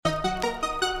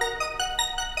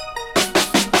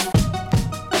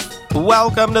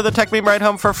Welcome to the Tech Meme Ride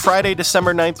Home for Friday,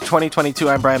 December 9th, 2022.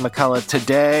 I'm Brian McCullough.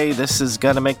 Today, this is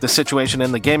going to make the situation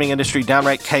in the gaming industry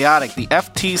downright chaotic. The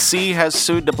FTC has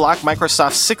sued to block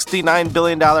Microsoft's $69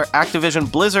 billion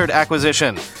Activision Blizzard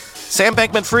acquisition. Sam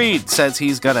Bankman-Fried says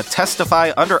he's going to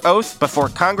testify under oath before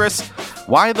Congress.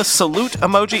 Why the salute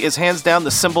emoji is hands down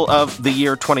the symbol of the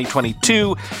year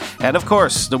 2022. And of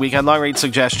course, the weekend long read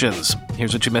suggestions.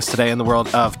 Here's what you missed today in the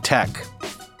world of tech.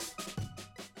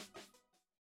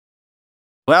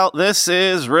 Well, this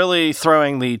is really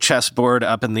throwing the chessboard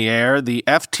up in the air. The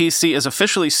FTC is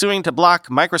officially suing to block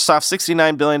Microsoft's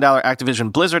 $69 billion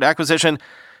Activision Blizzard acquisition,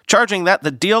 charging that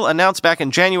the deal announced back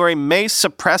in January may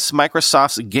suppress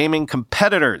Microsoft's gaming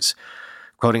competitors.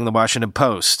 Quoting the Washington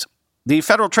Post, the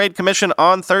Federal Trade Commission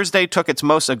on Thursday took its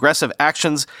most aggressive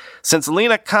actions since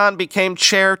Lina Khan became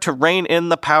chair to rein in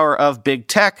the power of big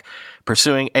tech,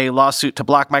 pursuing a lawsuit to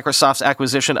block Microsoft's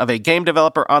acquisition of a game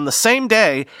developer on the same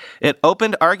day it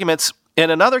opened arguments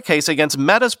in another case against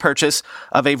Meta's purchase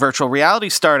of a virtual reality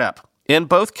startup. In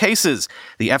both cases,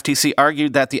 the FTC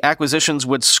argued that the acquisitions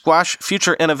would squash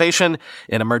future innovation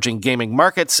in emerging gaming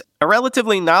markets, a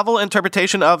relatively novel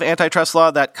interpretation of antitrust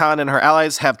law that Khan and her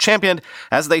allies have championed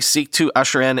as they seek to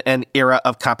usher in an era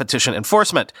of competition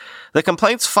enforcement. The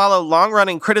complaints follow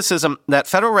long-running criticism that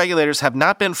federal regulators have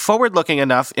not been forward-looking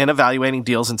enough in evaluating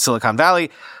deals in Silicon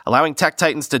Valley, allowing tech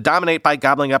titans to dominate by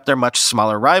gobbling up their much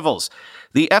smaller rivals.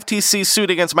 The FTC suit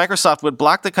against Microsoft would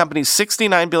block the company's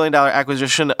 $69 billion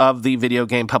acquisition of the video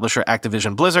game publisher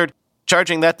Activision Blizzard,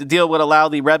 charging that the deal would allow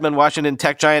the Redmond, Washington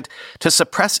tech giant to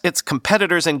suppress its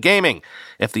competitors in gaming.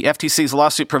 If the FTC's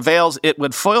lawsuit prevails, it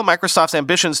would foil Microsoft's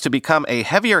ambitions to become a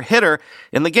heavier hitter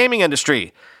in the gaming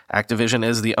industry. Activision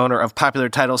is the owner of popular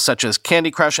titles such as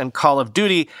Candy Crush and Call of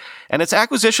Duty, and its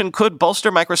acquisition could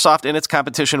bolster Microsoft in its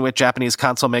competition with Japanese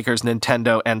console makers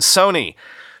Nintendo and Sony.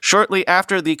 Shortly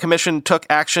after the commission took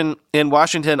action in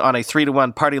Washington on a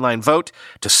 3-1 party line vote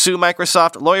to sue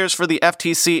Microsoft, lawyers for the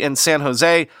FTC in San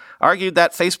Jose argued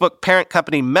that Facebook parent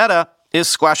company Meta is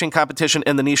squashing competition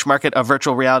in the niche market of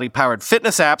virtual reality-powered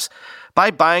fitness apps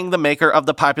by buying the maker of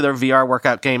the popular VR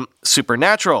workout game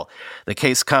Supernatural. The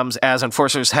case comes as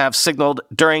enforcers have signaled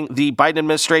during the Biden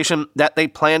administration that they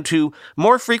plan to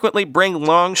more frequently bring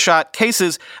long-shot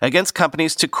cases against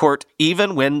companies to court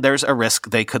even when there's a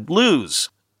risk they could lose.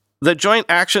 The joint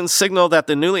actions signal that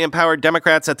the newly empowered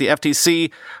Democrats at the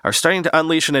FTC are starting to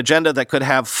unleash an agenda that could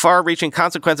have far-reaching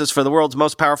consequences for the world's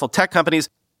most powerful tech companies,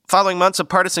 following months of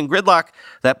partisan gridlock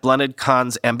that blunted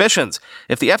Khan's ambitions.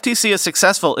 If the FTC is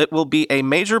successful, it will be a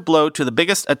major blow to the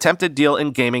biggest attempted deal in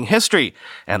gaming history.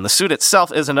 And the suit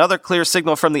itself is another clear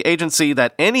signal from the agency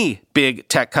that any big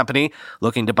tech company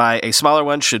looking to buy a smaller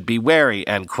one should be wary,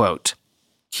 end quote.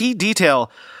 Key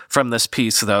detail from this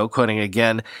piece, though, quoting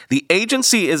again, the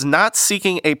agency is not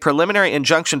seeking a preliminary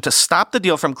injunction to stop the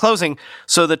deal from closing,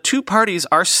 so the two parties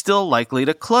are still likely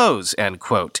to close, end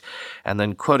quote. And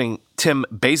then quoting Tim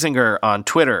Basinger on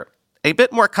Twitter, a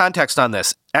bit more context on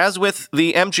this. As with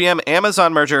the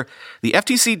MGM-Amazon merger, the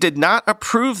FTC did not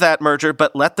approve that merger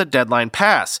but let the deadline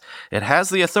pass. It has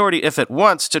the authority, if it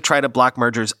wants, to try to block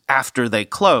mergers after they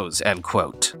close, end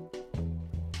quote.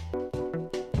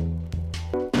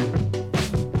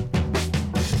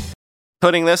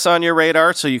 Putting this on your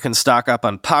radar so you can stock up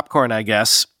on popcorn, I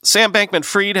guess. Sam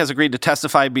Bankman-Fried has agreed to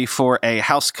testify before a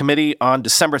House committee on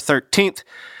December 13th,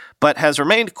 but has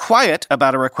remained quiet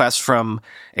about a request from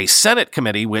a Senate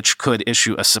committee which could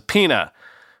issue a subpoena.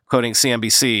 Quoting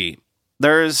CNBC,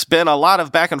 there's been a lot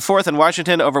of back and forth in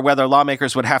Washington over whether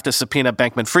lawmakers would have to subpoena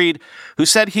Bankman-Fried, who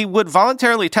said he would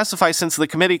voluntarily testify since the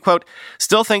committee, quote,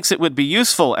 still thinks it would be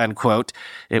useful, end quote.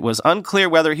 It was unclear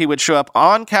whether he would show up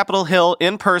on Capitol Hill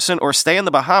in person or stay in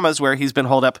the Bahamas, where he's been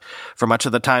holed up for much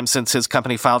of the time since his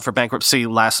company filed for bankruptcy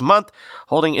last month,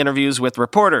 holding interviews with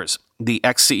reporters. The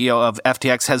ex-CEO of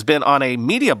FTX has been on a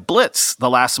media blitz the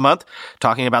last month,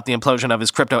 talking about the implosion of his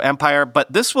crypto empire,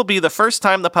 but this will be the first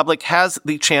time the public has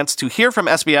the chance to hear from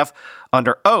SBF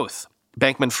under oath.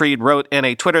 Bankman-Fried wrote in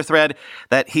a Twitter thread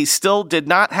that he still did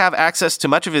not have access to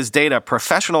much of his data,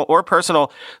 professional or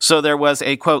personal, so there was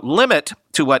a, quote, limit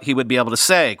to what he would be able to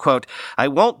say. Quote, I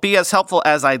won't be as helpful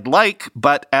as I'd like,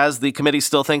 but as the committee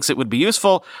still thinks it would be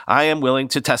useful, I am willing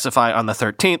to testify on the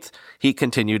 13th, he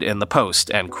continued in the post,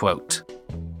 end quote.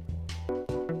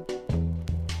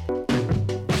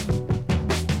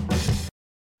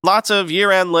 Lots of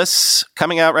year-end lists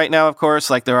coming out right now, of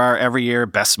course, like there are every year,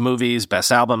 best movies,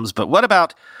 best albums. But what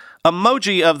about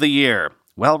emoji of the year?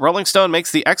 Well, Rolling Stone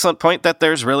makes the excellent point that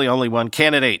there's really only one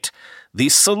candidate, the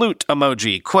salute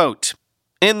emoji. Quote,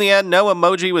 in the end, no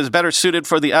emoji was better suited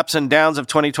for the ups and downs of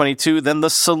 2022 than the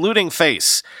saluting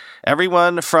face.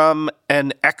 Everyone from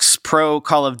an ex-pro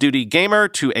Call of Duty gamer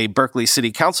to a Berkeley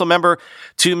City Council member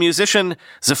to musician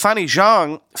Zifani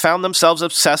Zhang found themselves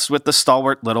obsessed with the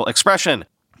stalwart little expression.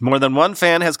 More than one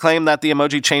fan has claimed that the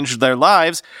emoji changed their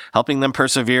lives, helping them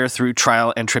persevere through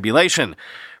trial and tribulation.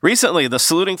 Recently, the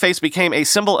saluting face became a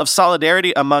symbol of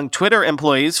solidarity among Twitter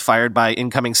employees fired by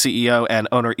incoming CEO and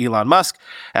owner Elon Musk,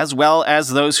 as well as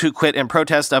those who quit in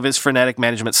protest of his frenetic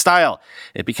management style.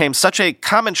 It became such a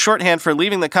common shorthand for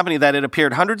leaving the company that it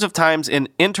appeared hundreds of times in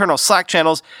internal Slack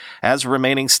channels as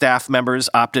remaining staff members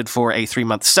opted for a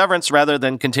 3-month severance rather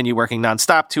than continue working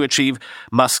nonstop to achieve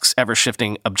Musk's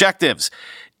ever-shifting objectives.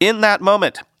 In that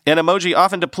moment, an emoji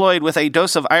often deployed with a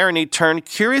dose of irony turned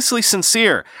curiously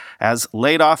sincere. As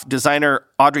laid-off designer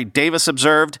Audrey Davis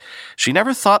observed, she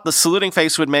never thought the saluting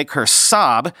face would make her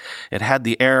sob. It had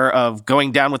the air of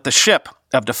going down with the ship,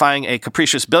 of defying a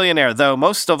capricious billionaire, though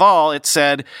most of all, it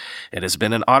said, "It has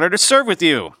been an honor to serve with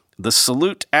you. The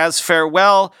salute as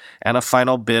farewell and a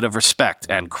final bid of respect,"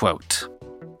 end quote.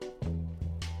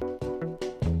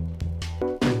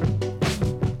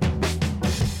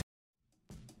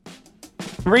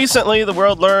 Recently, the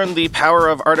world learned the power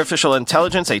of artificial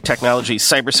intelligence, a technology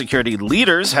cybersecurity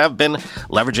leaders have been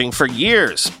leveraging for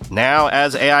years. Now,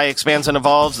 as AI expands and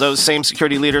evolves, those same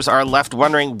security leaders are left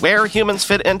wondering where humans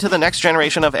fit into the next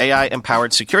generation of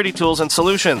AI-empowered security tools and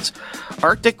solutions.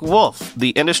 Arctic Wolf, the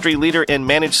industry leader in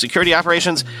managed security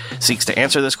operations, seeks to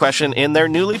answer this question in their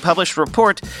newly published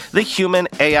report, The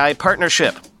Human-AI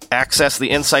Partnership. Access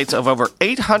the insights of over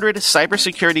 800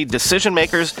 cybersecurity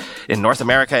decision-makers in North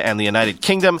America and the United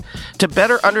Kingdom to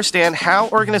better understand how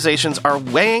organizations are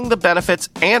weighing the benefits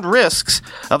and risks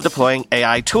of deploying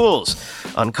AI tools.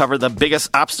 Uncover the biggest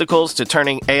obstacles to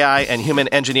turning AI and human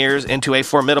engineers into a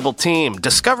formidable team.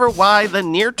 Discover why the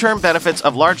near-term benefits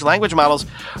of large language models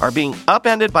are being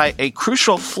upended by a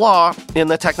crucial flaw in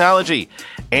the technology.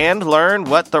 And learn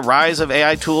what the rise of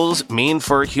AI tools mean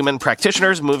for human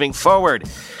practitioners moving forward.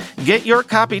 Get your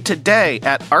copy today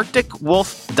at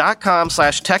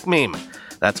arcticwolf.com/techmeme.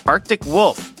 That's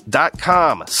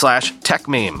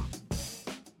arcticwolf.com/techmeme.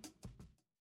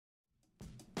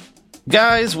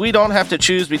 Guys, we don't have to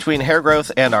choose between hair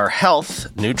growth and our health.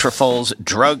 Nutrafol's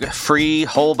drug-free,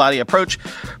 whole-body approach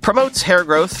promotes hair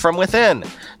growth from within.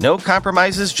 No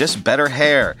compromises, just better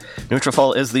hair.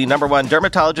 Nutrafol is the #1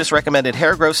 dermatologist-recommended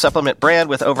hair growth supplement brand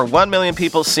with over 1 million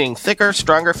people seeing thicker,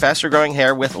 stronger, faster-growing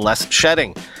hair with less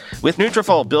shedding. With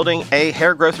Nutrafol, building a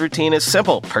hair growth routine is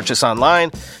simple. Purchase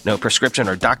online, no prescription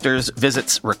or doctor's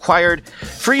visits required.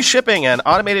 Free shipping and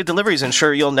automated deliveries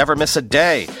ensure you'll never miss a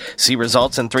day. See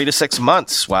results in 3 to 6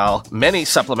 months. While many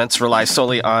supplements rely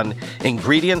solely on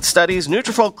ingredient studies,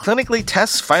 Nutrafol clinically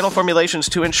tests final formulations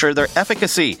to ensure their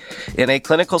efficacy. In a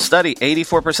clinical study,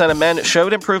 84% of men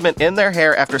showed improvement in their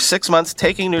hair after 6 months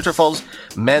taking Nutrafol's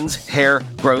men's hair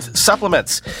growth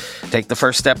supplements. Take the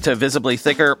first step to visibly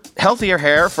thicker, healthier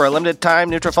hair. For a limited time,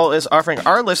 Nutrafol is offering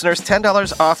our listeners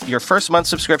 $10 off your first month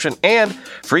subscription and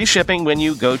free shipping when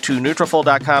you go to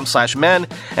Nutrafol.com/men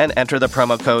and enter the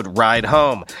promo code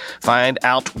RIDEHOME. Find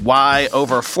out why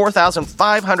over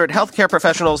 4,500 healthcare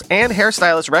professionals and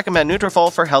hairstylists recommend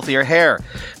Nutrafol for healthier hair.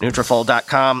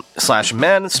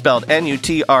 Nutrafol.com/men, spelled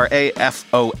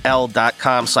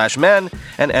Nutrafol.com/men,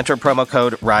 and enter promo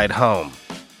code RIDEHOME.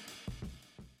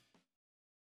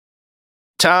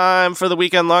 Time for the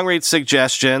weekend long read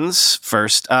suggestions.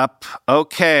 First up,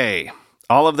 okay.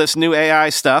 All of this new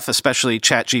AI stuff, especially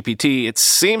ChatGPT, it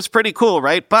seems pretty cool,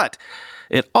 right? But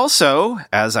it also,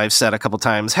 as I've said a couple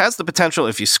times, has the potential,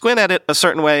 if you squint at it a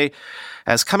certain way,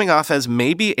 as coming off as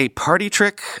maybe a party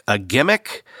trick, a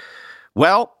gimmick.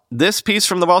 Well, this piece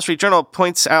from the Wall Street Journal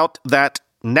points out that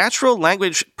natural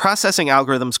language processing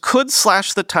algorithms could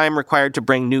slash the time required to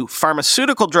bring new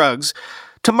pharmaceutical drugs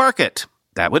to market.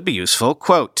 That would be useful.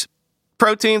 Quote,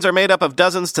 proteins are made up of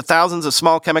dozens to thousands of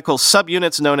small chemical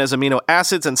subunits known as amino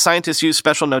acids, and scientists use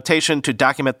special notation to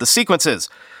document the sequences.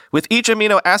 With each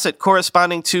amino acid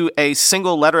corresponding to a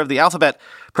single letter of the alphabet,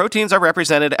 proteins are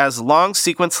represented as long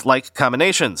sequence-like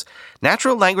combinations.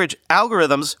 Natural language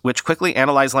algorithms, which quickly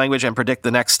analyze language and predict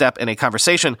the next step in a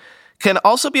conversation, can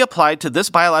also be applied to this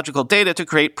biological data to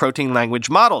create protein language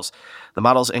models. The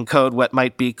models encode what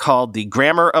might be called the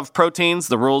grammar of proteins,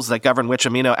 the rules that govern which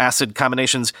amino acid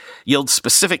combinations yield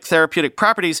specific therapeutic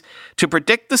properties, to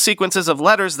predict the sequences of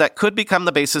letters that could become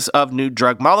the basis of new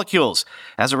drug molecules.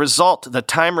 As a result, the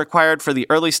time required for the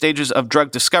early stages of drug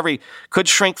discovery could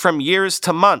shrink from years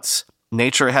to months.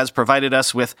 Nature has provided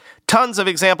us with tons of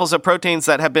examples of proteins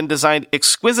that have been designed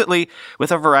exquisitely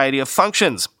with a variety of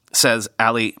functions, says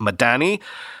Ali Madani,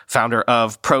 founder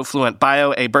of Profluent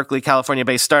Bio, a Berkeley,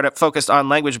 California-based startup focused on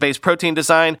language-based protein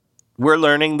design. We're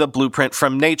learning the blueprint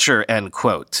from nature, end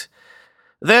quote.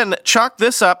 Then chalk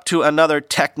this up to another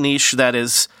tech niche that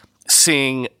is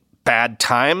seeing bad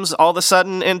times all of a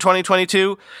sudden in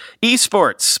 2022.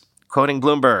 Esports, quoting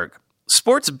Bloomberg.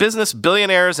 Sports business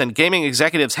billionaires and gaming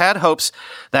executives had hopes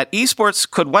that esports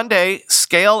could one day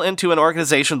scale into an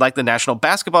organization like the National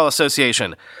Basketball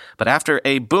Association. But after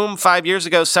a boom 5 years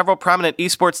ago, several prominent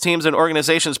esports teams and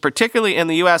organizations, particularly in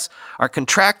the U.S., are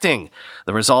contracting.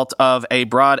 The result of a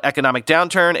broad economic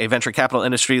downturn, a venture capital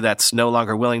industry that's no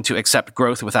longer willing to accept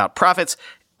growth without profits,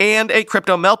 and a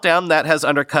crypto meltdown that has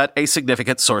undercut a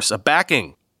significant source of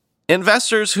backing.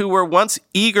 Investors who were once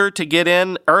eager to get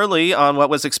in early on what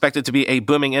was expected to be a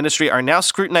booming industry are now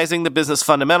scrutinizing the business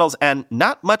fundamentals and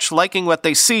not much liking what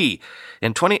they see.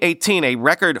 In 2018, a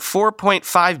record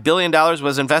 $4.5 billion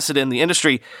was invested in the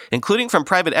industry, including from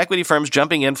private equity firms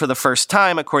jumping in for the first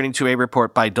time, according to a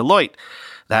report by Deloitte.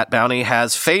 That bounty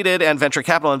has faded, and venture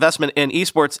capital investment in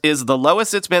esports is the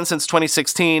lowest it's been since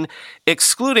 2016,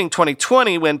 excluding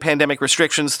 2020 when pandemic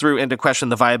restrictions threw into question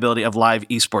the viability of live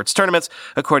esports tournaments,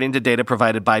 according to data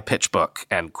provided by PitchBook,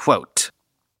 end quote.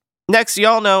 Next,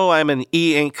 y'all know I'm an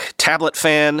e-ink tablet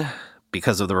fan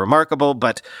because of the Remarkable,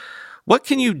 but what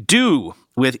can you do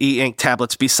with e-ink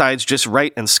tablets besides just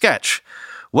write and sketch?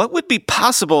 What would be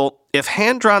possible if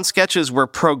hand-drawn sketches were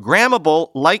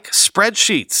programmable like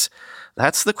spreadsheets?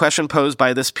 That's the question posed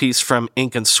by this piece from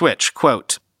Ink and Switch.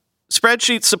 Quote,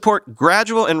 spreadsheets support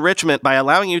gradual enrichment by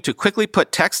allowing you to quickly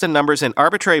put text and numbers in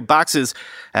arbitrary boxes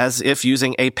as if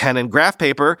using a pen and graph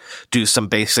paper, do some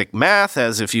basic math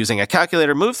as if using a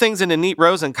calculator, move things into neat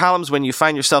rows and columns when you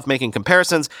find yourself making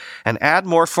comparisons, and add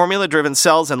more formula-driven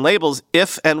cells and labels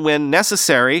if and when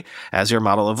necessary as your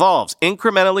model evolves,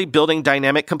 incrementally building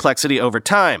dynamic complexity over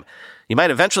time. You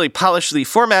might eventually polish the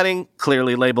formatting,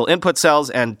 clearly label input cells,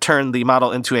 and turn the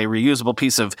model into a reusable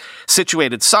piece of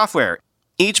situated software.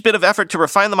 Each bit of effort to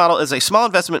refine the model is a small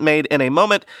investment made in a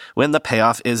moment when the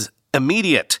payoff is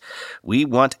immediate. We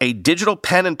want a digital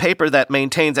pen and paper that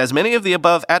maintains as many of the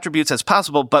above attributes as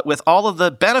possible, but with all of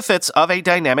the benefits of a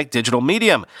dynamic digital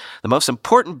medium. The most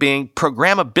important being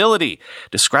programmability,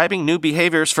 describing new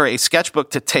behaviors for a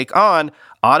sketchbook to take on,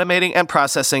 automating and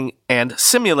processing, and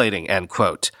simulating, end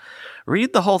quote.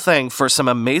 Read the whole thing for some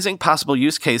amazing possible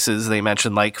use cases they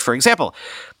mentioned, like, for example,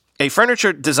 a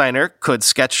furniture designer could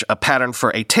sketch a pattern for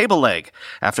a table leg.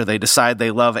 After they decide they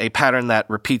love a pattern that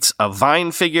repeats a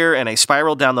vine figure and a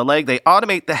spiral down the leg, they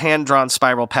automate the hand-drawn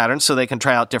spiral pattern so they can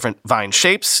try out different vine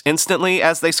shapes instantly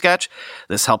as they sketch.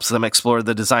 This helps them explore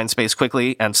the design space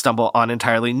quickly and stumble on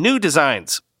entirely new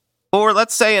designs. Or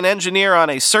let's say an engineer on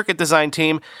a circuit design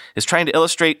team is trying to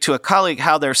illustrate to a colleague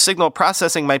how their signal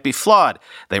processing might be flawed.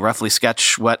 They roughly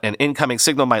sketch what an incoming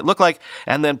signal might look like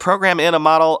and then program in a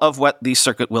model of what the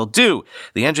circuit will do.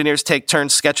 The engineers take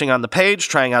turns sketching on the page,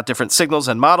 trying out different signals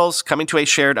and models, coming to a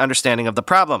shared understanding of the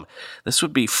problem. This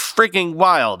would be frigging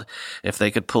wild if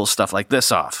they could pull stuff like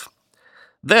this off.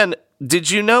 Then,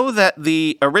 did you know that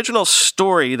the original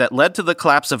story that led to the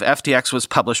collapse of FTX was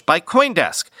published by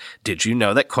CoinDesk? Did you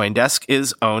know that CoinDesk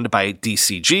is owned by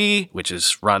DCG, which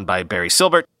is run by Barry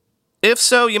Silbert? If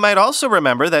so, you might also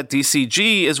remember that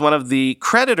DCG is one of the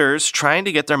creditors trying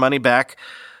to get their money back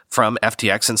from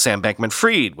FTX and Sam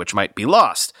Bankman-Fried, which might be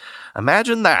lost.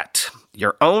 Imagine that.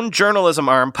 Your own journalism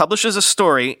arm publishes a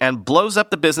story and blows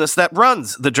up the business that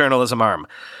runs the journalism arm.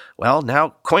 Well,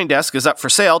 now CoinDesk is up for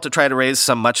sale to try to raise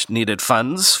some much-needed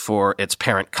funds for its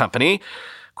parent company,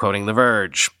 quoting The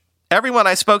Verge. Everyone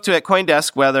I spoke to at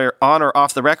CoinDesk, whether on or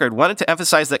off the record, wanted to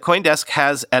emphasize that CoinDesk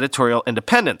has editorial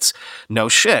independence. No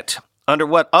shit. Under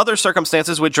what other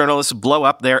circumstances would journalists blow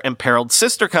up their imperiled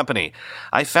sister company?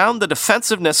 I found the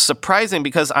defensiveness surprising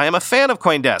because I am a fan of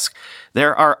CoinDesk.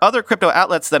 There are other crypto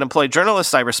outlets that employ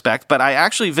journalists I respect, but I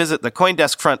actually visit the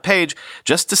CoinDesk front page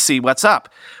just to see what's up,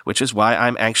 which is why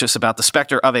I'm anxious about the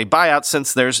specter of a buyout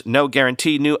since there's no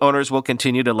guarantee new owners will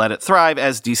continue to let it thrive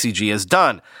as DCG has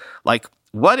done. Like,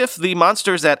 what if the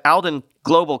monsters at Alden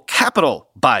Global Capital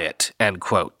buy it? End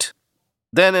quote.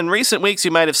 Then in recent weeks,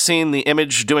 you might have seen the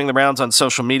image doing the rounds on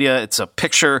social media. It's a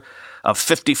picture of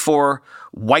 54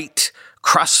 white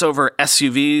crossover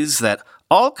SUVs that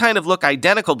all kind of look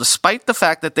identical despite the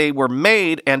fact that they were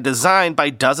made and designed by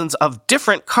dozens of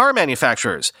different car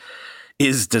manufacturers.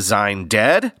 Is design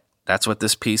dead? That's what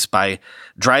this piece by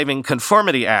Driving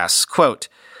Conformity asks. Quote,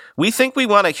 we think we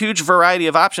want a huge variety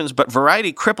of options, but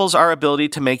variety cripples our ability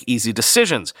to make easy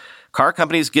decisions. Car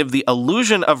companies give the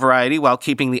illusion of variety while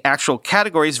keeping the actual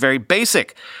categories very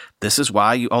basic. This is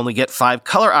why you only get 5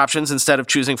 color options instead of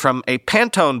choosing from a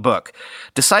Pantone book.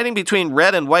 Deciding between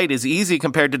red and white is easy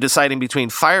compared to deciding between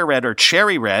fire red or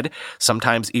cherry red.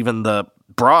 Sometimes even the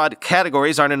broad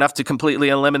categories aren't enough to completely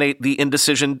eliminate the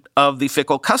indecision of the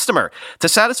fickle customer. To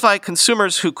satisfy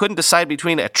consumers who couldn't decide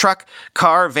between a truck,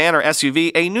 car, van, or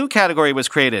SUV, a new category was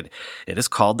created. It is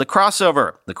called the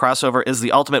crossover. The crossover is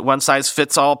the ultimate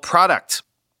one-size-fits-all product.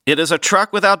 It is a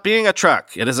truck without being a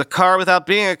truck. It is a car without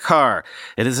being a car.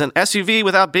 It is an SUV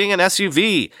without being an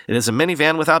SUV. It is a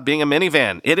minivan without being a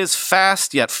minivan. It is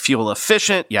fast, yet fuel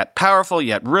efficient, yet powerful,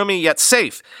 yet roomy, yet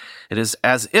safe. It is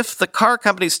as if the car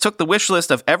companies took the wish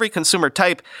list of every consumer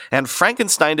type and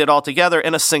Frankensteined it all together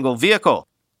in a single vehicle.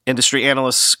 Industry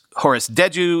analyst Horace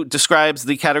Deju describes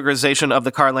the categorization of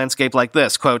the car landscape like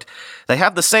this, quote, "They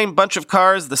have the same bunch of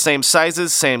cars, the same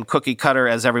sizes, same cookie cutter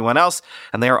as everyone else,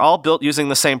 and they are all built using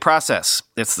the same process.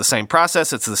 It's the same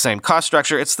process, it's the same cost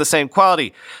structure, it's the same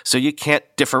quality, so you can't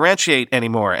differentiate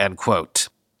anymore," end quote.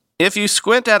 If you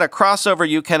squint at a crossover,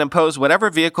 you can impose whatever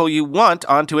vehicle you want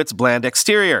onto its bland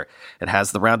exterior. It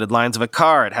has the rounded lines of a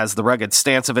car, it has the rugged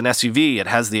stance of an SUV, it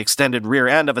has the extended rear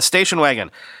end of a station wagon,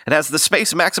 it has the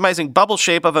space-maximizing bubble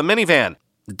shape of a minivan.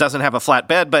 It doesn't have a flat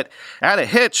bed, but add a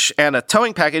hitch and a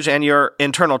towing package and your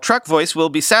internal truck voice will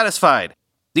be satisfied.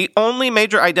 The only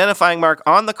major identifying mark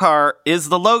on the car is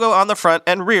the logo on the front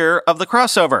and rear of the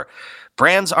crossover.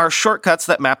 Brands are shortcuts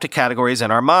that map to categories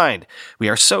in our mind. We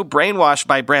are so brainwashed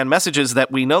by brand messages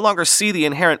that we no longer see the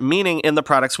inherent meaning in the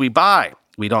products we buy.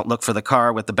 We don't look for the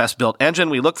car with the best-built engine.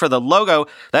 We look for the logo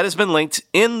that has been linked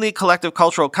in the collective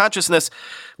cultural consciousness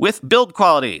with build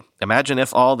quality. Imagine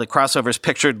if all the crossovers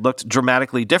pictured looked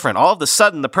dramatically different. All of a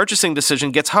sudden, the purchasing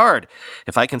decision gets hard.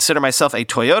 If I consider myself a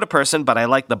Toyota person, but I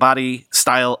like the body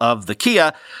style of the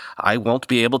Kia, I won't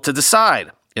be able to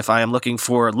decide. If I am looking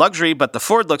for luxury, but the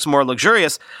Ford looks more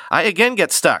luxurious, I again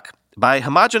get stuck. By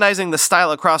homogenizing the style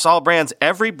across all brands,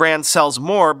 every brand sells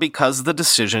more because the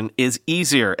decision is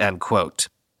easier, end quote.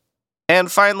 And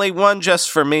finally, one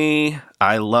just for me.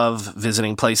 I love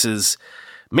visiting places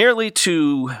merely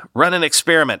to run an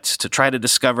experiment to try to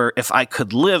discover if I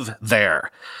could live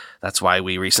there. That's why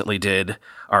we recently did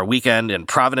our weekend in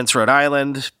Providence, Rhode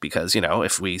Island, because,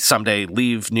 if we someday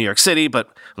leave New York City but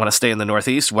want to stay in the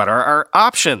Northeast, what are our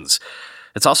options?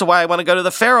 It's also why I want to go to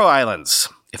the Faroe Islands.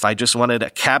 If I just wanted a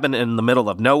cabin in the middle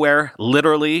of nowhere,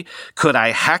 literally, could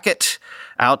I hack it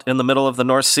out in the middle of the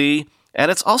North Sea? And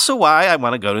it's also why I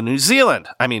want to go to New Zealand.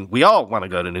 I mean, we all want to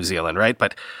go to New Zealand, right?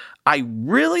 But I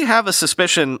really have a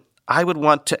suspicion I would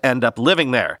want to end up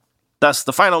living there. Thus,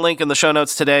 the final link in the show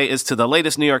notes today is to the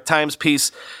latest New York Times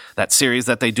piece, that series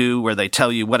that they do where they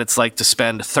tell you what it's like to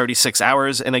spend 36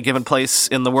 hours in a given place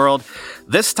in the world.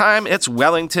 This time, it's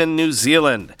Wellington, New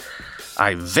Zealand.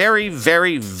 I very,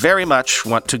 very, very much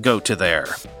want to go to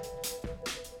there.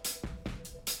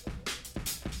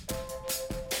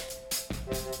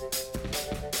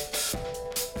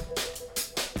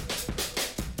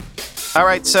 All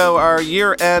right, so our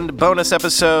year-end bonus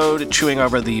episode, chewing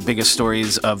over the biggest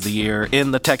stories of the year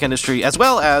in the tech industry, as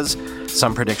well as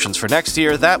some predictions for next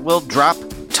year, that will drop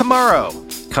tomorrow.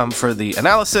 Come for the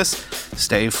analysis,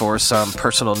 stay for some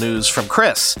personal news from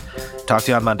Chris. Talk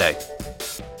to you on Monday.